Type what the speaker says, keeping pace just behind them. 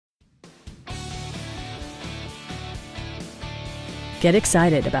Get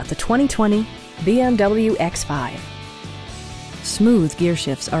excited about the 2020 BMW X5. Smooth gear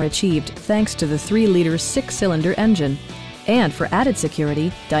shifts are achieved thanks to the 3-liter 6-cylinder engine. And for added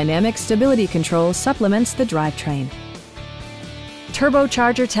security, dynamic stability control supplements the drivetrain.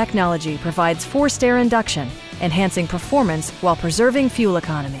 Turbocharger technology provides forced air induction, enhancing performance while preserving fuel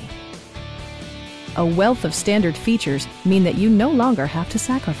economy. A wealth of standard features mean that you no longer have to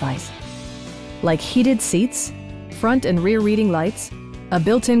sacrifice, like heated seats, front and rear reading lights, a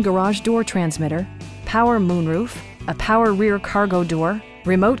built-in garage door transmitter, power moonroof, a power rear cargo door,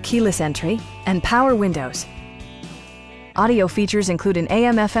 remote keyless entry, and power windows. Audio features include an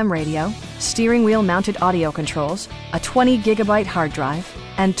AM/FM radio, steering wheel mounted audio controls, a 20 gigabyte hard drive,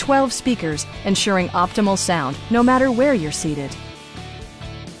 and 12 speakers, ensuring optimal sound no matter where you're seated.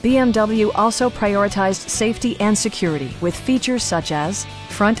 BMW also prioritized safety and security with features such as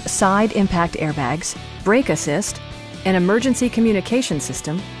front side impact airbags, brake assist, an emergency communication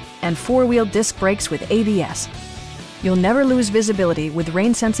system, and 4-wheel disc brakes with ABS. You'll never lose visibility with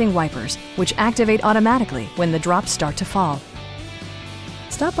rain-sensing wipers, which activate automatically when the drops start to fall.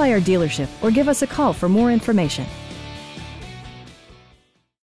 Stop by our dealership or give us a call for more information.